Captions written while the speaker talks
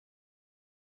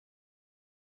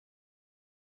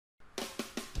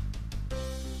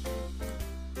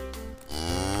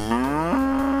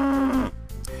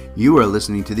You are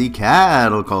listening to the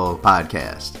Cattle Call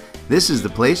Podcast. This is the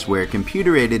place where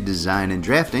computer-aided design and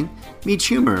drafting meets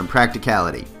humor and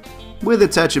practicality, with a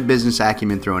touch of business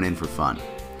acumen thrown in for fun.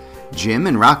 Jim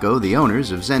and Rocco, the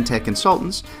owners of Zentech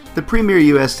Consultants, the premier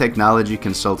U.S. technology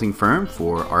consulting firm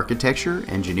for architecture,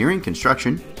 engineering,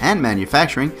 construction, and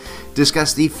manufacturing,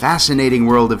 discuss the fascinating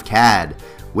world of CAD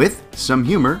with some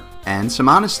humor and some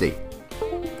honesty.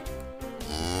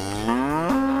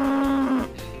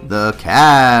 The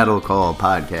Cattle Call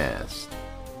Podcast.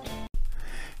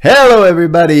 Hello,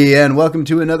 everybody, and welcome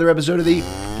to another episode of the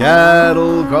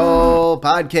Cattle Call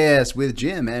Podcast with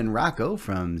Jim and Rocco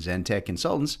from Zentech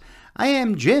Consultants. I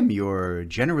am Jim, your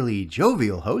generally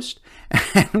jovial host,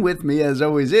 and with me, as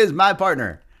always, is my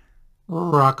partner,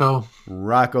 Rocco.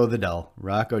 Rocco the Dull.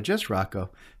 Rocco, just Rocco.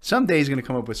 Someday he's going to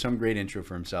come up with some great intro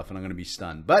for himself, and I'm going to be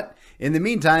stunned. But in the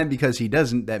meantime, because he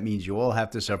doesn't, that means you all have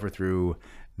to suffer through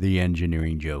the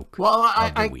engineering joke. Well,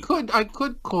 I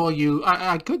could call you.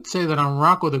 I could say that I'm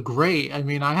Rocco the Great. I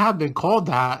mean, I have been called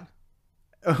that.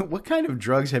 What kind of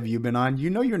drugs have you been on? You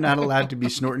know you're not allowed to be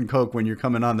snorting coke when you're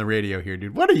coming on the radio here,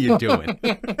 dude. What are you doing?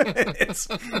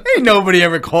 Ain't nobody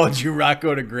ever called you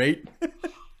Rocco the Great.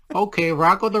 Okay,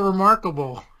 Rocco the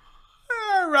Remarkable.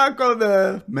 Rocco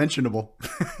the Mentionable.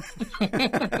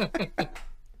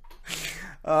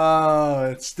 Oh,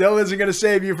 it still isn't going to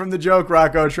save you from the joke,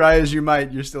 Rocco. Try as you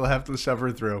might, you still have to suffer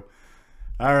through.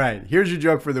 All right, here's your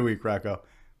joke for the week, Rocco.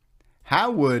 How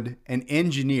would an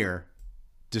engineer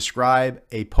describe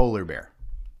a polar bear?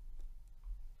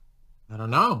 I don't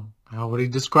know. How would he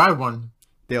describe one?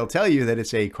 They'll tell you that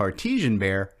it's a Cartesian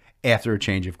bear after a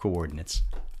change of coordinates.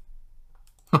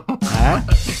 Huh?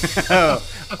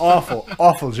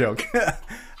 Awful joke.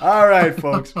 All right,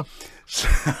 folks.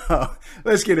 So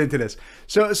let's get into this.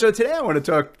 So today I want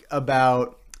to talk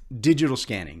about digital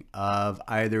scanning of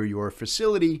either your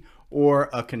facility or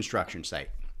a construction site.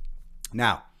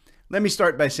 Now, let me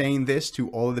start by saying this to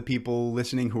all of the people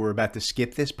listening who are about to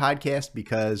skip this podcast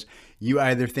because you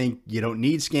either think you don't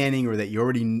need scanning or that you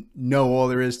already know all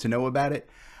there is to know about it.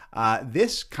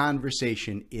 This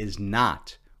conversation is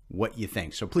not what you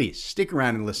think. So please stick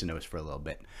around and listen to us for a little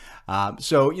bit.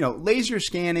 Laser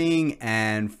scanning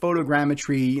and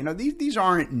photogrammetry, these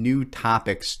aren't new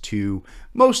topics to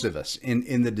most of us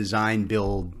in the design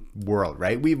build world,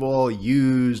 right? We've all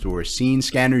used or seen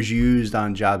scanners used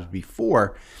on jobs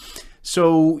before.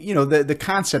 So, the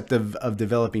concept of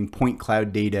developing point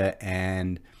cloud data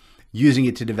and using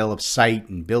it to develop site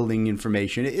and building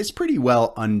information is pretty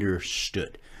well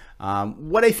understood.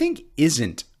 What I think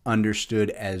isn't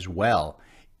understood as well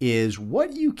is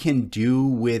what you can do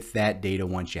with that data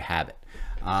once you have it.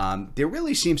 There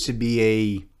really seems to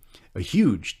be a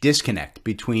huge disconnect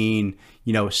between,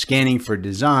 scanning for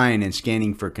design and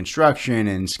scanning for construction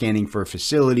and scanning for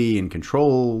facility and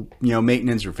control,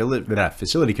 maintenance or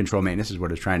facility control maintenance is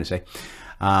what I was trying to say.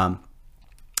 And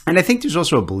I think there's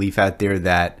also a belief out there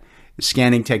that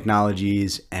scanning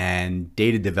technologies and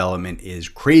data development is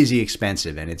crazy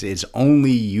expensive and it's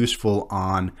only useful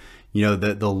on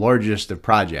the largest of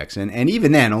projects, and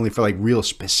even then only for like real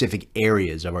specific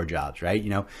areas of our jobs, right?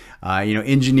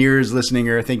 Engineers listening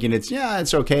are thinking it's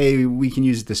okay, we can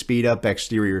use it to speed up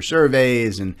exterior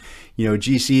surveys, and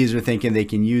GCs are thinking they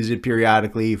can use it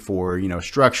periodically for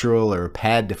structural or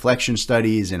pad deflection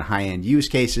studies and high-end use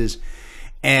cases.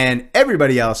 And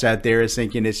everybody else out there is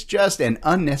thinking it's just an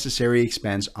unnecessary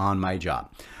expense on my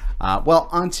job. Well,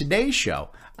 on today's show,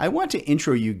 I want to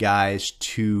intro you guys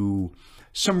to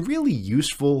some really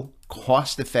useful,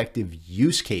 cost-effective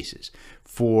use cases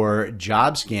for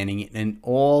job scanning in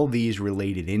all these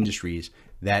related industries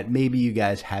that maybe you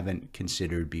guys haven't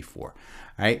considered before.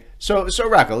 All right. So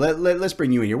Rocco, let's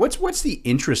bring you in here. What's the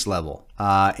interest level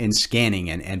in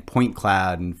scanning and point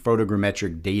cloud and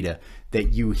photogrammetric data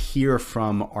that you hear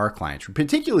from our clients,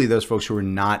 particularly those folks who are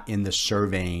not in the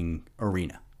surveying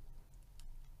arena?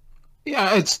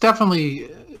 Yeah, it's definitely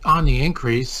on the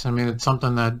increase. I mean, it's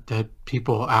something that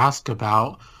people ask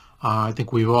about. I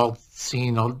think we've all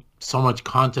seen so much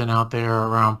content out there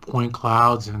around point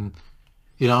clouds, and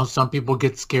some people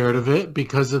get scared of it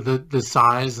because of the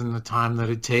size and the time that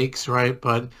it takes, right?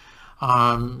 But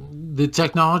the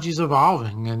technology's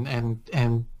evolving,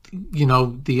 and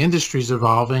the industry's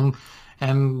evolving,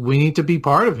 and we need to be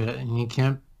part of it, and you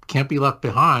can't be left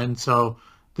behind. So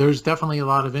there's definitely a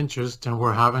lot of interest, and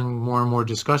we're having more and more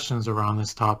discussions around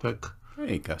this topic. There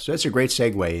you go. So that's a great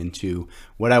segue into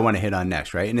what I want to hit on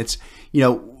next, right? And it's,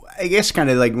 I guess kind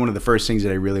of like one of the first things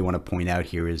that I really want to point out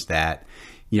here is that,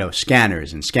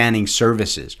 scanners and scanning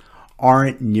services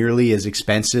aren't nearly as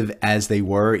expensive as they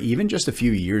were even just a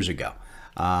few years ago.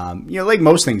 Like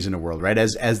most things in the world, right?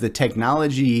 As the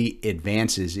technology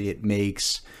advances, it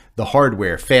makes the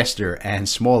hardware faster and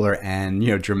smaller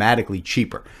and, dramatically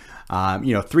cheaper.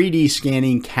 3D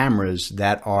scanning cameras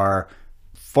that are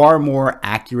far more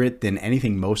accurate than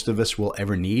anything most of us will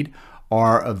ever need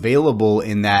are available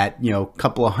in that,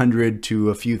 couple of $100 to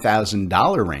a few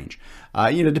 $1,000 range,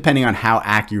 depending on how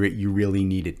accurate you really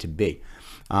need it to be.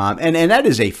 And that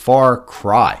is a far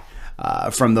cry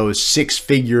from those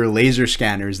 6-figure laser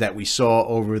scanners that we saw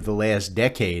over the last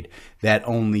decade that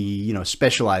only,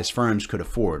 specialized firms could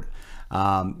afford.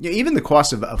 Even the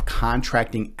cost of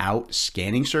contracting out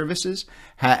scanning services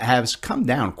has come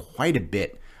down quite a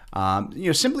bit.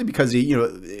 Simply because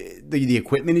the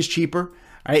equipment is cheaper,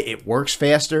 right? It works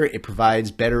faster, it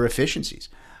provides better efficiencies.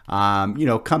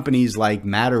 Companies like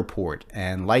Matterport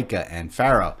and Leica and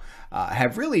Faro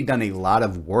have really done a lot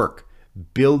of work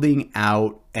building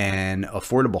out an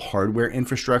affordable hardware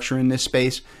infrastructure in this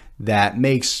space that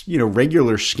makes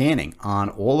regular scanning on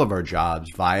all of our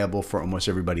jobs viable for almost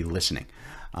everybody listening.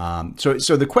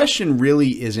 So the question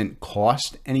really isn't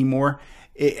cost anymore.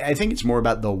 I think it's more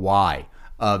about the why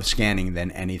of scanning than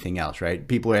anything else, right?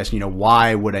 People are asking,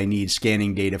 why would I need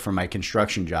scanning data for my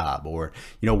construction job? Or,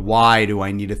 why do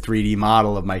I need a 3D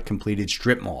model of my completed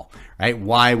strip mall, right?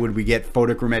 Why would we get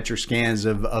photogrammetric scans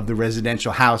of the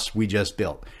residential house we just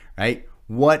built, right?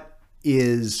 What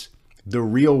is the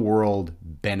real world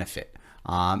benefit?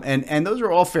 And those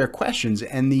are all fair questions.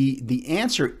 And the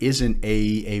answer isn't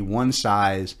a one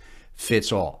size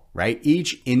fits all, right?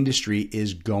 Each industry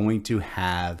is going to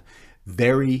have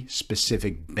very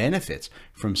specific benefits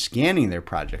from scanning their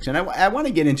projects. And I want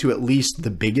to get into at least the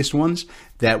biggest ones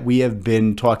that we have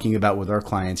been talking about with our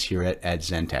clients here at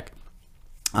Zentech.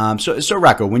 So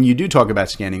Rocco, when you do talk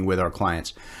about scanning with our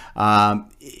clients,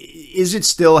 is it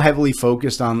still heavily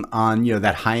focused on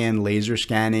that high-end laser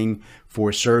scanning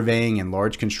for surveying and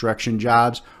large construction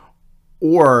jobs?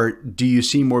 Or do you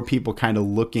see more people kind of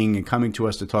looking and coming to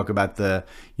us to talk about the,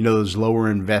 those lower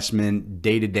investment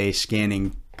day-to-day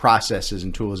scanning processes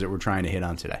and tools that we're trying to hit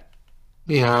on today?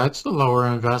 Yeah, it's the lower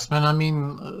investment. I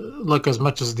mean, look, as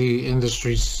much as the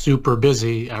industry's super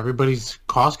busy, everybody's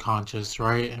cost conscious,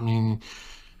 right? I mean,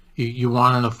 you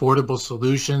want an affordable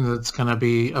solution that's going to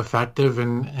be effective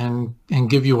and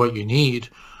give you what you need.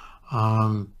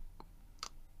 So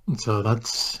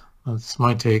that's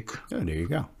my take. Oh, there you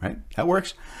go. Right, that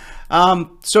works.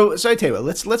 So I tell you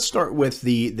what, let's start with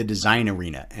the design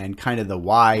arena and kind of the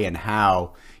why and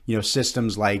how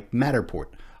systems like Matterport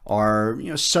are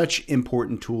such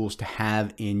important tools to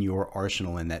have in your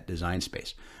arsenal in that design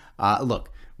space.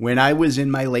 Look, when I was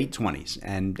in my late 20s,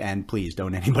 and please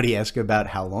don't anybody ask about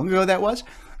how long ago that was.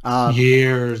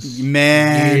 Years,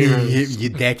 man, years.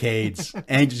 Decades,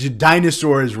 and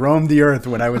dinosaurs roamed the earth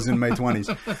when I was in my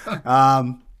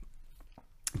 20s.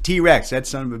 T-Rex, that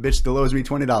son of a bitch still owes me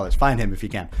 $20. Find him if you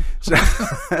can. So,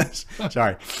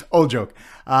 sorry, old joke.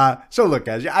 So look,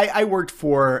 guys, I worked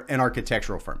for an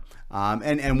architectural firm.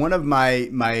 And one of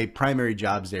my primary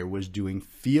jobs there was doing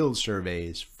field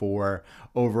surveys for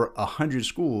over 100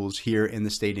 schools here in the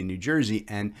state of New Jersey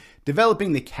and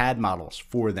developing the CAD models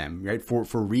for them, right? For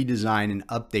redesign and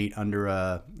update under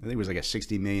I think it was like a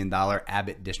 $60 million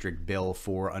Abbott district bill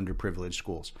for underprivileged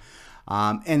schools.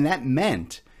 And that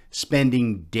meant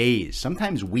spending days,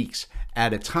 sometimes weeks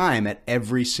at a time at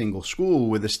every single school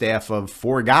with a staff of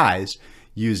 4 guys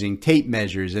using tape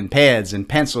measures and pads and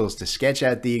pencils to sketch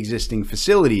out the existing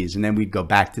facilities. And then we'd go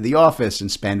back to the office and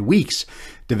spend weeks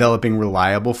developing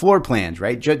reliable floor plans,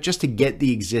 right? Just to get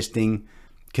the existing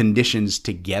conditions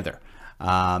together.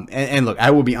 And look,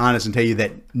 I will be honest and tell you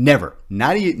that never,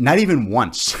 not even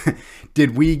once,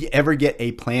 did we ever get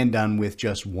a plan done with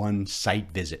just one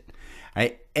site visit.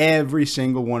 Right? Every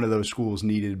single one of those schools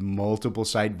needed multiple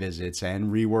site visits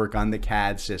and rework on the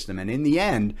CAD system. And in the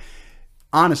end,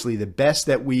 honestly, the best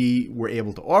that we were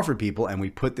able to offer people, and we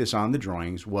put this on the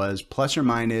drawings, was plus or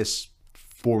minus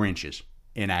 4 inches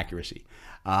in accuracy.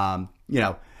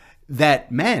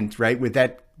 That meant, right, with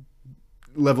that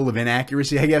level of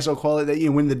inaccuracy, I guess I'll call it,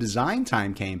 that when the design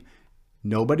time came,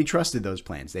 nobody trusted those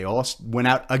plans. They all went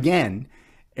out again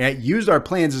and used our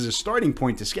plans as a starting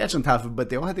point to sketch on top of, but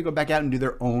they all had to go back out and do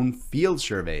their own field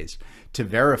surveys to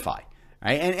verify.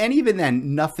 Right? And even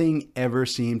then, nothing ever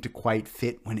seemed to quite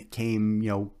fit when it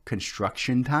came,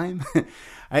 construction time.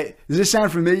 Does this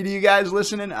sound familiar to you guys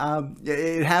listening?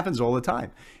 It happens all the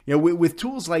time. With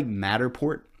tools like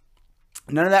Matterport,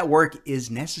 none of that work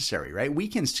is necessary, right? We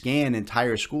can scan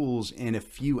entire schools in a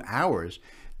few hours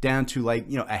down to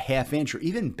a half inch or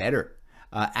even better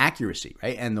accuracy,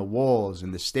 right? And the walls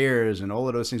and the stairs and all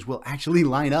of those things will actually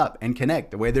line up and connect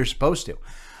the way they're supposed to.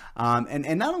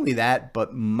 And not only that,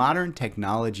 but modern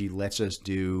technology lets us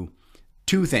do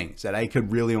two things that I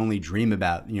could really only dream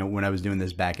about, when I was doing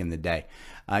this back in the day.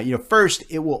 First,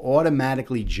 it will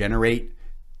automatically generate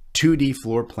 2D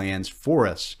floor plans for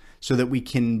us so that we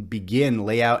can begin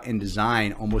layout and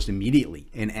design almost immediately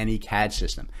in any CAD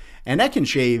system. And that can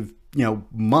shave,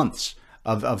 months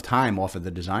of time off of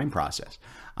the design process.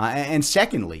 And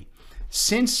secondly,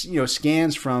 since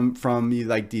scans from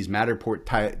like these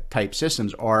Matterport type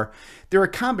systems they're a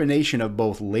combination of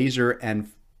both laser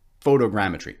and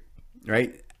photogrammetry,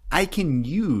 right? I can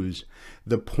use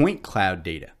the point cloud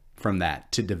data from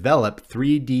that to develop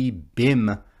 3D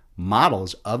BIM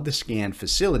models of the scan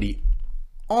facility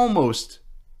almost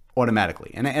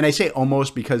automatically. And I say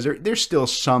almost because there's still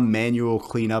some manual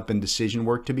cleanup and decision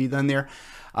work to be done there.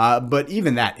 But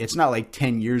even that, it's not like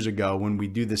 10 years ago when we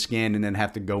do the scan and then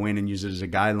have to go in and use it as a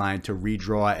guideline to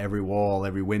redraw every wall,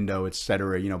 every window,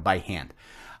 etc., by hand.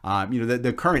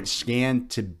 The current scan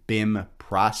to BIM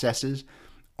processes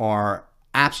are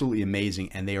absolutely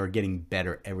amazing, and they are getting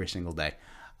better every single day.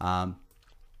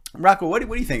 Rocco, what do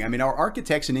you think? I mean, are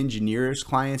architects and engineers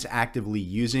clients actively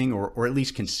using or at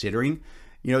least considering,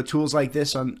 tools like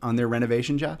this on their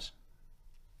renovation jobs?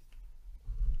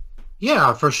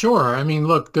 Yeah, for sure. I mean,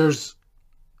 look, there's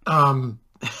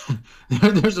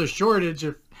there's a shortage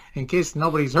in case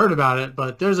nobody's heard about it,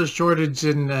 but there's a shortage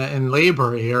in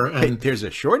labor here. And hey, there's a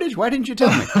shortage? Why didn't you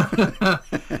tell me?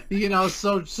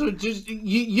 So just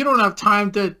you don't have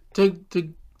time to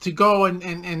go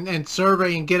and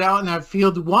survey and get out in that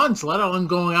field once, let alone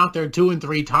going out there 2 and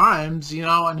 3 times,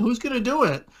 and who's going to do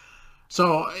it?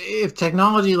 So if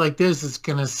technology like this is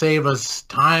going to save us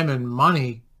time and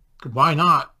money, why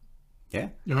not? Yeah.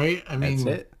 Right? I mean,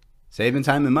 that's it. Saving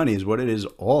time and money is what it is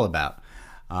all about.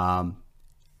 All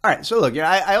right. So look,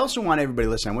 I also want everybody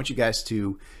listening, I want you guys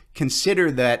to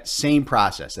consider that same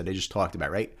process that I just talked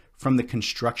about, right? From the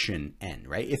construction end,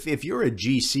 right? If you're a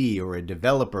GC or a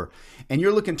developer and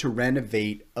you're looking to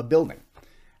renovate a building,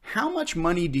 how much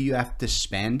money do you have to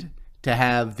spend to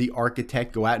have the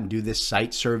architect go out and do this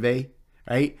site survey,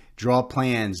 right? Draw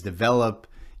plans, develop,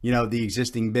 the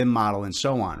existing BIM model and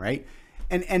so on, right?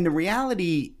 And the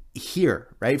reality here,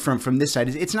 right, from this side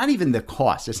is it's not even the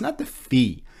cost. It's not the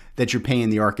fee that you're paying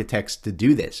the architects to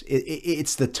do this.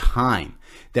 It's the time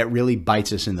that really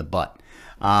bites us in the butt.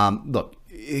 Look,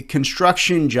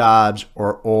 construction jobs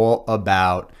are all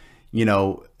about,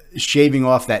 shaving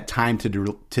off that time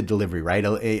to delivery, right?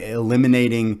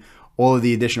 Eliminating all of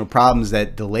the additional problems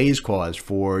that delays cause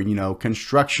for,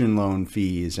 construction loan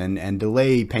fees and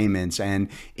delay payments and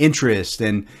interest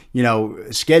and,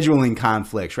 scheduling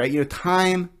conflicts, right?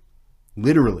 Time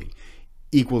literally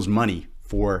equals money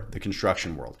for the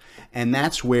construction world. And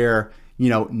that's where,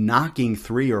 knocking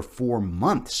 3 or 4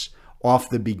 months off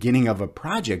the beginning of a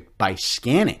project by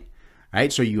scanning,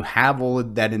 right? So you have all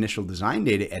of that initial design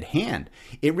data at hand.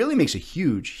 It really makes a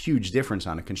huge, huge difference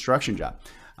on a construction job.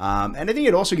 And I think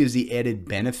it also gives the added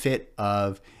benefit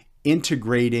of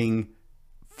integrating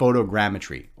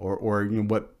photogrammetry or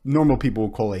what normal people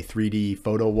will call a 3D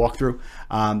photo walkthrough.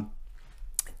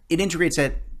 It integrates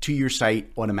that to your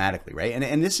site automatically, right?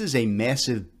 And this is a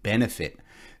massive benefit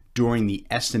during the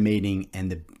estimating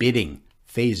and the bidding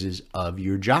phases of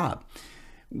your job.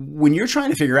 When you're trying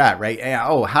to figure out, right,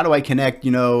 how do I connect,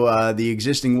 the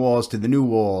existing walls to the new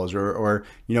walls, or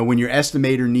when your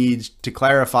estimator needs to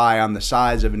clarify on the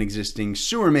size of an existing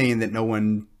sewer main that no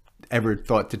one ever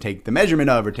thought to take the measurement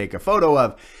of or take a photo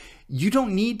of, you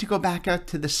don't need to go back out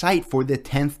to the site for the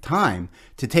 10th time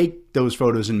to take those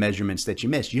photos and measurements that you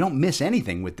missed. You don't miss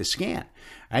anything with the scan,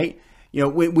 right?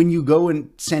 When you go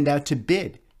and send out to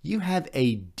bid, you have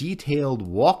a detailed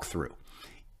walkthrough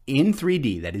in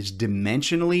 3D that is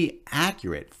dimensionally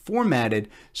accurate, formatted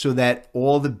so that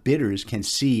all the bidders can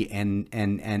see and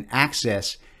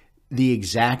access the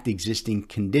exact existing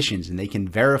conditions, and they can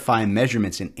verify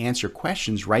measurements and answer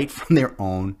questions right from their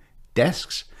own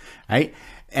desks, right?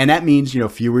 And that means,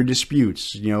 fewer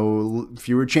disputes,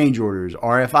 fewer change orders,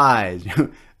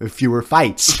 RFIs, fewer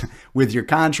fights with your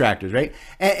contractors, right?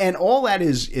 And all that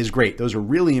is great. Those are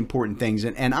really important things.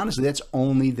 And honestly, that's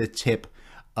only the tip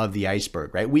of the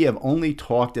iceberg, right? We have only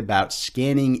talked about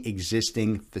scanning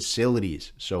existing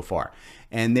facilities so far,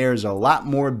 and there's a lot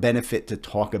more benefit to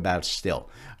talk about still.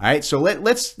 All right, so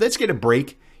let's get a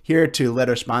break here to let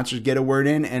our sponsors get a word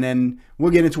in, and then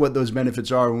we'll get into what those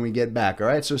benefits are when we get back. All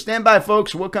right, so stand by,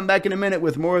 folks. We'll come back in a minute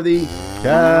with more of the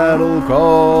Cattle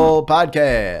Call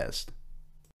Podcast.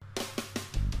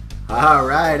 All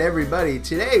right, everybody.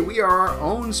 Today we are our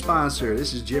own sponsor.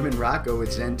 This is Jim and Rocco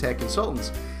with Zen Tech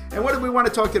Consultants. And what do we want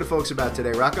to talk to the folks about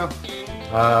today, Rocco?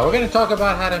 We're going to talk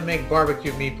about how to make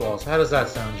barbecue meatballs. How does that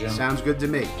sound, Jim? Sounds good to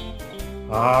me.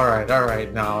 All right.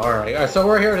 So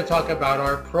we're here to talk about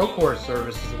our Procore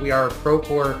services. We are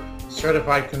Procore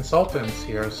certified consultants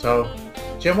here. So,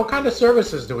 Jim, what kind of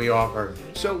services do we offer?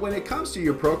 So when it comes to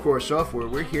your Procore software,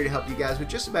 we're here to help you guys with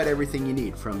just about everything you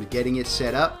need, from getting it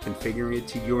set up, configuring it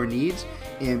to your needs,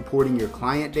 importing your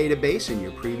client database and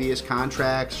your previous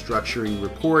contracts, structuring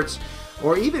reports,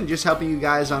 or even just helping you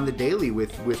guys on the daily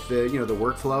with the the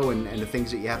workflow and the things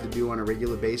that you have to do on a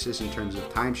regular basis in terms of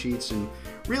timesheets and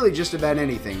really just about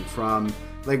anything from,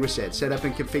 like we said, setup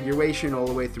and configuration all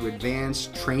the way through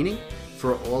advanced training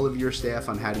for all of your staff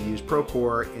on how to use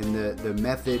Procore in the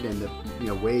method and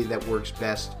the way that works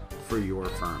best for your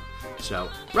firm. So,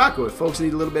 Rocco, if folks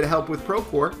need a little bit of help with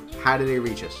Procore, how do they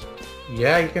reach us?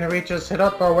 Yeah, you can reach us. Hit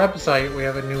up our website. We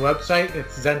have a new website.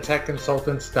 It's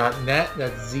zentechconsultants.net.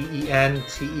 That's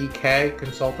ZENTEK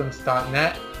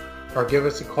consultants.net. Or give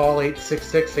us a call,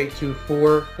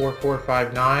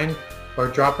 866-824-4459. Or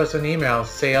drop us an email,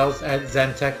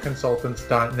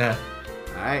 sales@zentechconsultants.net.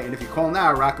 All right, and if you call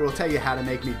now, Rocco will tell you how to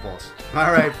make meatballs.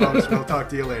 All right, folks, we'll talk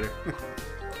to you later.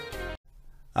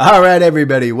 All right,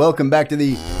 everybody, welcome back to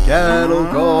the Cattle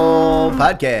Call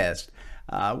Podcast.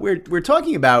 We're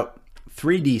talking about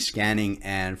 3D scanning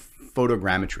and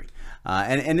photogrammetry.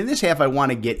 And in this half, I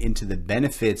want to get into the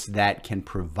benefits that can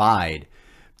provide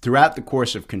throughout the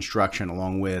course of construction,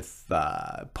 along with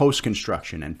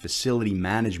post-construction and facility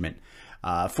management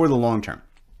for the long term.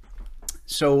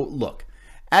 So look,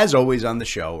 as always on the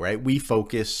show, right, we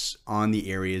focus on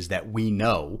the areas that we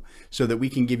know so that we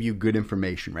can give you good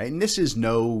information, right? And this is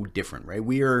no different, right?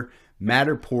 We are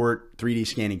Matterport 3D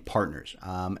scanning partners.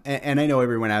 And I know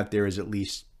everyone out there is at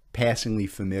least passingly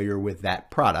familiar with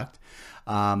that product.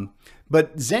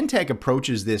 But Zentech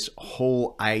approaches this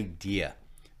whole idea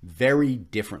very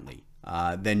differently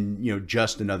than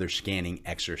just another scanning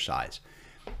exercise.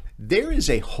 There is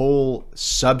a whole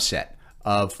subset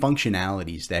of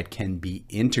functionalities that can be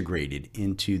integrated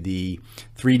into the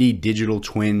 3D digital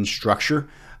twin structure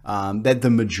that the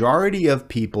majority of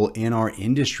people in our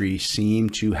industry seem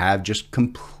to have just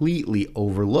completely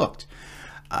overlooked.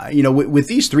 With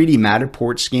these 3D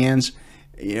Matterport scans,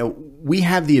 we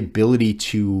have the ability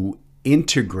to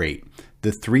integrate the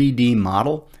 3D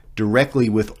model directly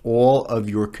with all of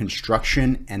your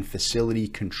construction and facility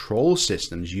control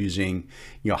systems using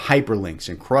hyperlinks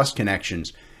and cross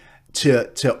connections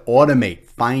to automate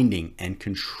finding and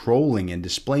controlling and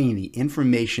displaying the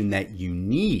information that you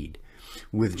need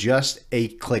with just a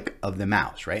click of the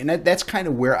mouse, right? And that's kind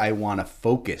of where I want to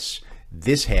focus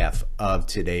this half of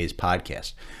today's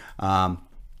podcast.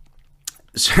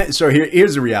 So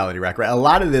here's the reality, right? A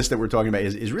lot of this that we're talking about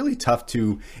is really tough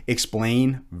to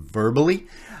explain verbally.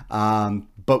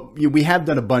 But we have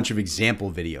done a bunch of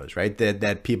example videos, right?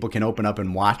 That people can open up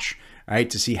and watch, right?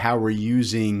 To see how we're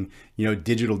using,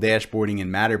 digital dashboarding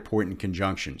and Matterport in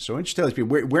conjunction. So just tell us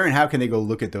people where and how can they go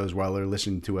look at those while they're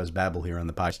listening to us babble here on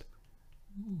the podcast?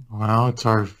 Well, it's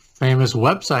our famous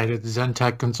website at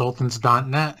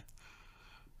zentechconsultants.net.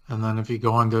 And then if you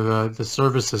go under the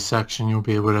services section, you'll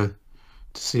be able to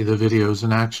see the videos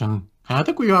in action. And I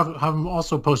think we have them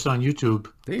also posted on YouTube,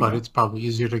 but it's probably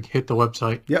easier to hit the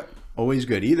website. Yep. Always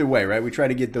good. Either way, right? We try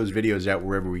to get those videos out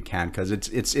wherever we can because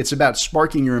it's about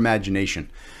sparking your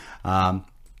imagination.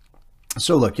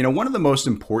 So look, one of the most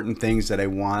important things that I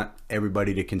want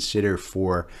everybody to consider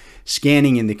for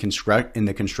scanning in the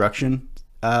construction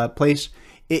place,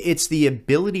 it's the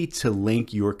ability to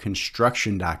link your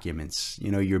construction documents,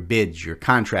 your bids, your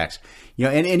contracts,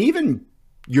 and even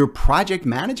your project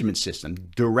management system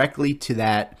directly to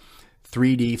that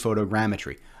 3D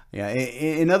photogrammetry.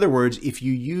 In other words, if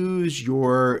you use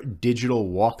your digital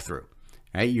walkthrough,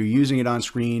 right, you're using it on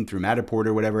screen through Matterport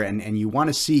or whatever, and you want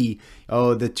to see,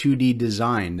 the 2D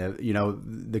design,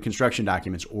 the construction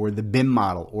documents or the BIM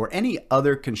model or any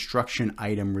other construction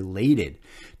item related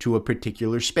to a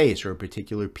particular space or a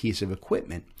particular piece of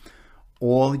equipment,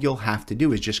 all you'll have to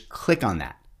do is just click on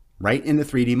that right in the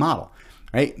 3D model,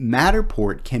 right?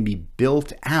 Matterport can be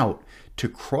built out to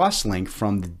cross-link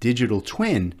from the digital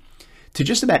twin to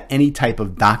just about any type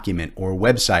of document or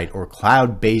website or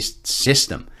cloud-based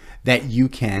system that you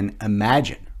can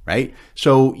imagine, right?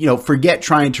 So, forget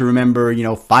trying to remember,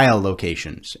 file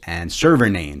locations and server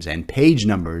names and page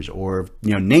numbers or,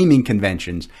 naming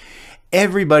conventions.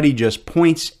 Everybody just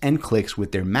points and clicks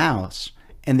with their mouse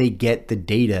and they get the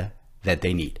data that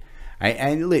they need. right?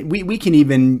 And we can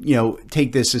even,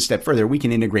 take this a step further. We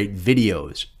can integrate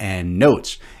videos and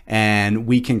notes, and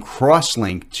we can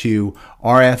cross-link to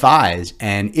RFIs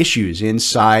and issues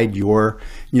inside your,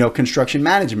 construction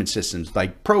management systems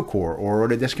like Procore or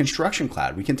Autodesk Construction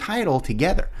Cloud. We can tie it all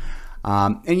together.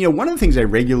 And one of the things I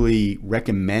regularly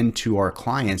recommend to our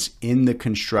clients in the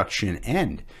construction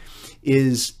end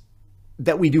is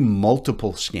that we do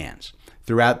multiple scans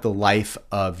throughout the life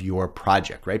of your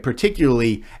project, right?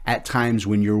 Particularly at times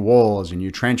when your walls and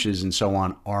your trenches and so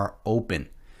on are open,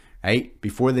 right?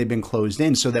 Before they've been closed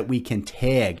in, so that we can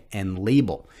tag and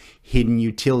label hidden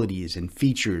utilities and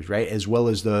features, right? As well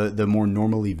as the more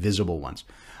normally visible ones.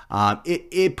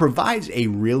 It provides a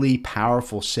really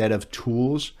powerful set of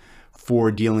tools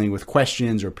for dealing with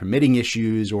questions or permitting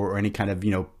issues or any kind of,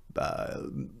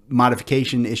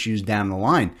 modification issues down the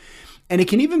line. And it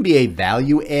can even be a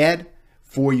value add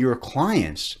for your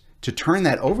clients to turn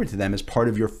that over to them as part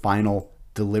of your final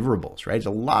deliverables, right? There's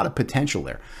a lot of potential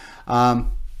there.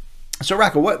 So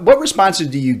Rocco, what responses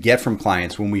do you get from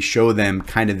clients when we show them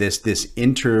kind of this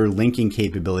interlinking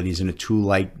capabilities in a tool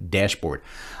like Dashboard?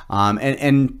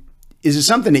 And is it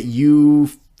something that you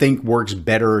think works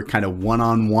better kind of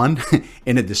one-on-one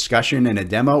in a discussion and a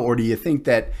demo, or do you think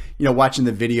that, watching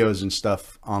the videos and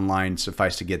stuff online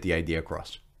suffice to get the idea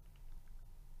across?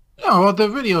 Yeah, well, the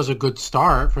video is a good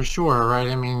start for sure, right?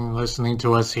 I mean, listening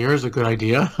to us here is a good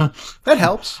idea. That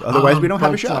helps. Otherwise, we don't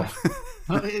have a show.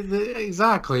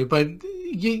 Exactly. But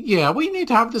yeah, we need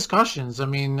to have discussions. I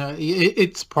mean,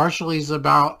 it's partially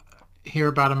about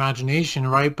imagination,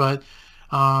 right? But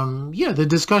yeah, the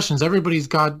discussions, everybody's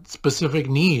got specific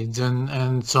needs.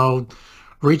 And so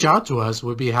reach out to us.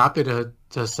 We'd be happy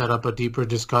to set up a deeper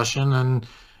discussion and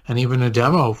even a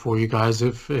demo for you guys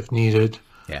if needed.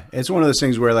 Yeah, it's one of those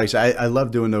things where, like, I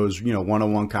love doing those,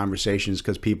 one-on-one conversations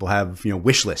because people have,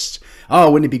 wish lists. Oh,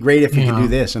 wouldn't it be great if you could do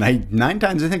this? And 9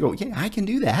 times I think, oh, yeah, I can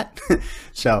do that.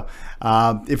 So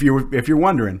if you're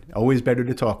wondering, always better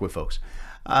to talk with folks.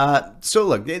 So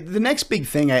look, the next big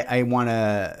thing I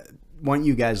want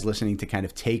you guys listening to kind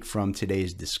of take from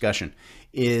today's discussion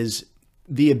is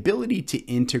the ability to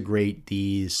integrate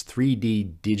these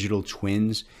 3D digital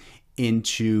twins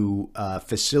into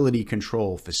facility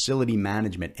control, facility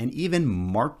management, and even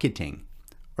marketing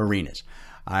arenas.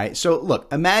 All right. So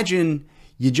look, imagine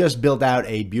you just built out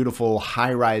a beautiful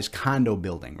high-rise condo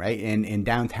building, right, in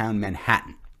downtown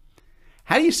Manhattan.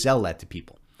 How do you sell that to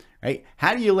people, right?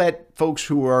 How do you let folks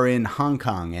who are in Hong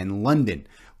Kong and London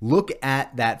look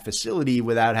at that facility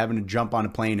without having to jump on a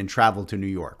plane and travel to New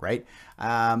York, right?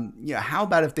 How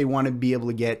about if they want to be able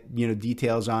to get,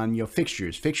 details on,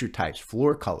 fixtures, fixture types,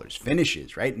 floor colors,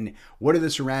 finishes, right? And what are the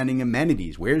surrounding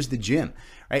amenities? Where's the gym,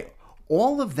 right?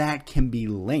 All of that can be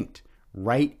linked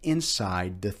right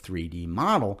inside the 3D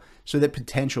model so that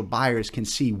potential buyers can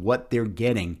see what they're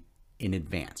getting in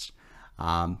advance.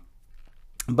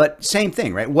 But same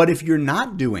thing, right? What if you're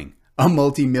not doing a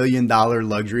multi-million-dollar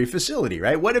luxury facility,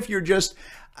 right? What if you're just,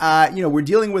 we're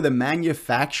dealing with a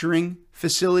manufacturing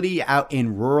facility out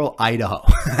in rural Idaho.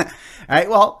 All right,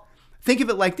 well, think of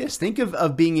it like this. Think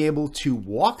of being able to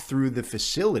walk through the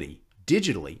facility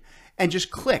digitally and just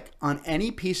click on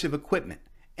any piece of equipment,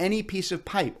 any piece of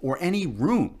pipe, or any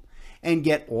room and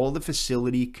get all the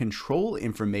facility control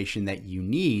information that you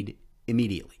need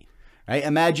immediately. Right?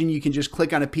 Imagine you can just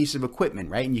click on a piece of equipment,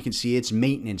 right? And you can see its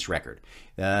maintenance record.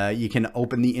 You can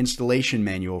open the installation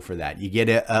manual for that. You get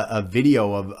a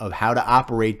video of how to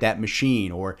operate that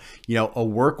machine, or, a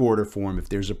work order form if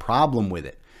there's a problem with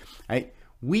it, right?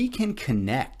 We can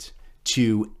connect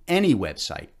to any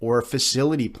website or a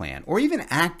facility plan or even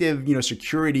active,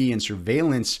 security and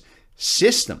surveillance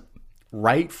system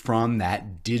right from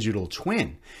that digital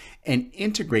twin and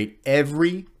integrate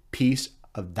every piece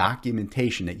of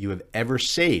documentation that you have ever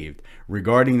saved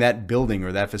regarding that building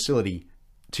or that facility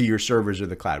to your servers or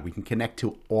the cloud. We can connect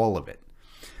to all of it.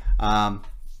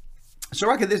 So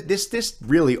Rocco, this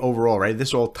really overall, right?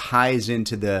 This all ties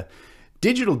into the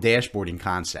digital dashboarding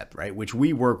concept, right? Which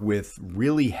we work with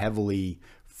really heavily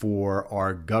for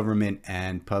our government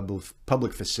and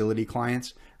public facility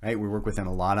clients, right? We work with them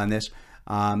a lot on this.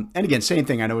 And again, same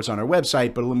thing. I know it's on our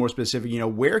website, but a little more specific,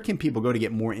 where can people go to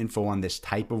get more info on this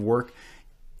type of work?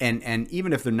 And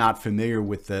even if they're not familiar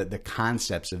with the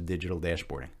concepts of digital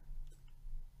dashboarding.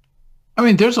 I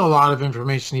mean, there's a lot of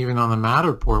information even on the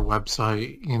Matterport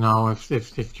website,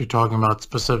 if you're talking about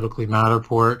specifically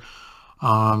Matterport.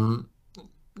 I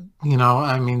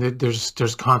mean,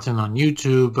 there's content on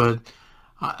YouTube, but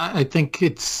I think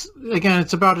it's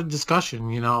about a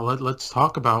discussion. Let's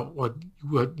talk about what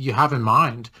you have in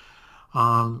mind.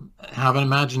 have an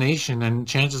imagination, and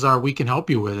chances are we can help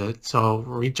you with it. So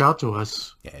reach out to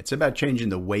us. Yeah, it's about changing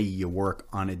the way you work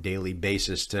on a daily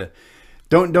basis. To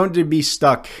don't be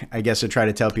stuck. I guess I try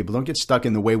to tell people, don't get stuck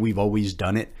in the way we've always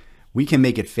done it. We can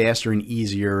make it faster and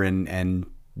easier and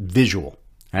visual.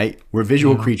 Right? We're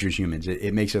visual creatures, humans.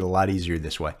 It makes it a lot easier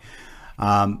this way.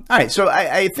 All right, so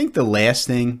I think the last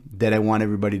thing that I want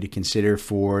everybody to consider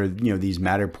for these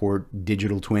Matterport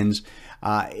digital twins,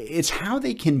 it's how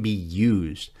they can be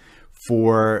used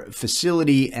for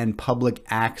facility and public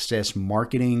access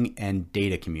marketing and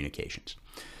data communications.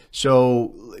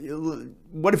 So,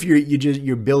 what if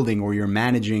you're building or you're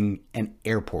managing an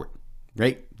airport,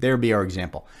 right? There would be our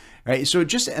example, right? So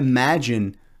just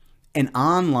imagine an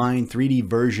online 3D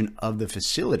version of the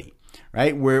facility,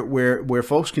 right? Where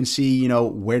folks can see,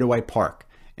 where do I park?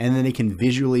 And then they can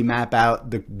visually map out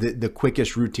the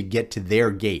quickest route to get to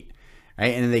their gate,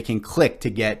 right? And then they can click to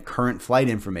get current flight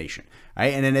information,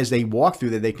 right? And then as they walk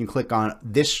through that, they can click on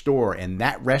this store and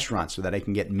that restaurant so that I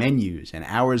can get menus and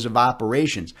hours of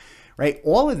operations, right?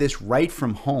 All of this right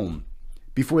from home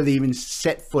before they even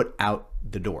set foot out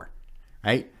the door,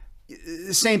 right?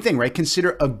 Same thing, right?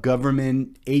 Consider a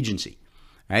government agency,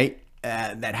 right?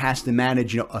 That has to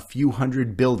manage, a few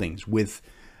hundred buildings with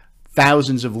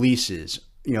thousands of leases,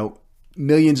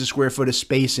 millions of square foot of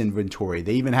space inventory.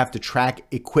 They even have to track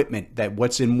equipment, that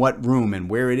what's in what room and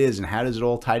where it is and how does it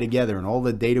all tie together, and all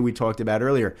the data we talked about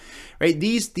earlier, right?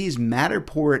 These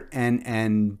Matterport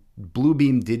and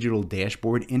Bluebeam digital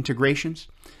dashboard integrations,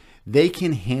 they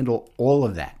can handle all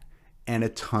of that and a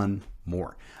ton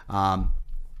more.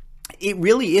 It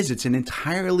really is. It's an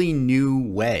entirely new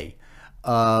way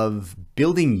of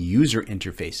building user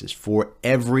interfaces for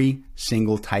every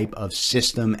single type of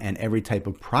system and every type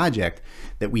of project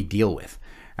that we deal with,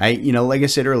 right? Like I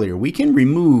said earlier, we can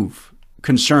remove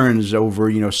concerns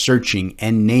over, searching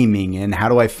and naming and how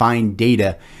do I find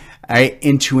data, right,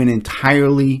 into an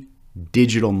entirely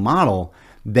digital model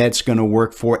that's going to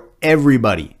work for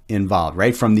everybody involved,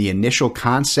 right? From the initial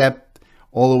concept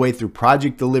all the way through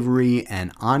project delivery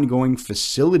and ongoing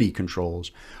facility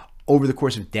controls over the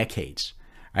course of decades,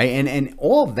 right? And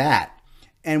all of that.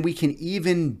 And we can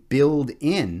even build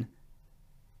in,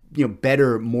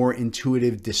 better, more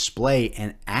intuitive display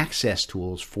and access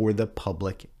tools for the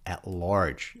public at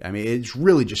large. I mean, it's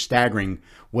really just staggering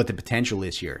what the potential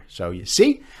is here. So you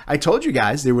see, I told you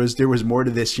guys there was more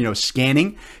to this,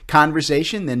 scanning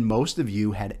conversation than most of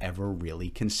you had ever really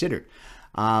considered.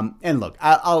 And look,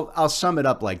 I'll sum it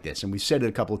up like this, and we've said it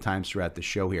a couple of times throughout the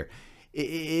show here.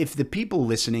 If the people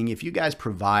listening, if you guys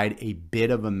provide a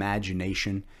bit of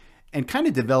imagination and kind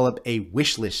of develop a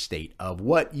wish list state of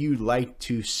what you'd like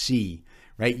to see,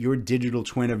 right, your digital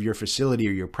twin of your facility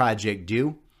or your project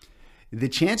do, the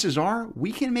chances are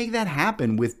we can make that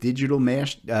happen with digital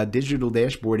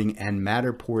dashboarding and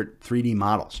Matterport 3D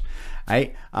models.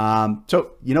 Right?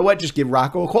 So you know what? Just give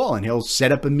Rocco a call and he'll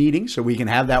set up a meeting so we can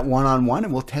have that one-on-one,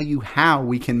 and we'll tell you how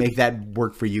we can make that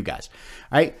work for you guys.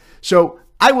 All right? So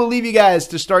I will leave you guys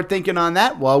to start thinking on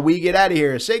that while we get out of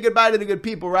here. Say goodbye to the good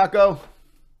people, Rocco.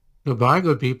 Goodbye,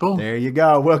 good people. There you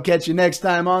go. We'll catch you next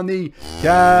time on the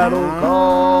Cattle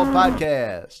Call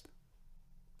Podcast.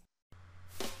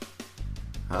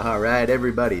 All right,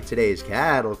 everybody. Today's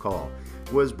Cattle Call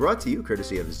was brought to you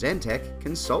courtesy of Zentech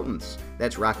Consultants.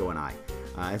 That's Rocco and I.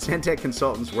 Zentech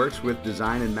Consultants works with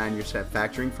design and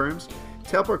manufacturing firms to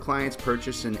help our clients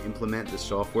purchase and implement the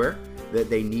software that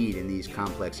they need in these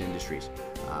complex industries.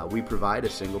 We provide a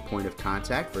single point of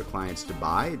contact for clients to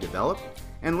buy, develop,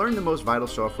 and learn the most vital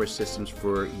software systems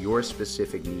for your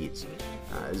specific needs.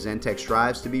 Zentech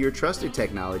strives to be your trusted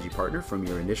technology partner from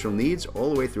your initial needs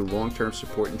all the way through long-term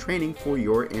support and training for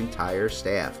your entire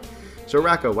staff. So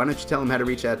Rocco, why don't you tell them how to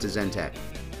reach out to Zentech?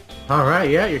 All right,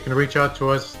 yeah, you can reach out to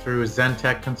us through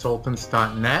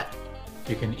zentechconsultants.net.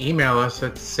 You can email us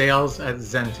at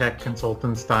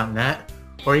sales@zentechconsultants.net,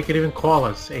 or you can even call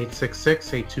us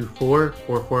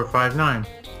 866-824-4459.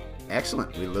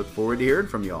 Excellent. We look forward to hearing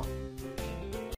from y'all.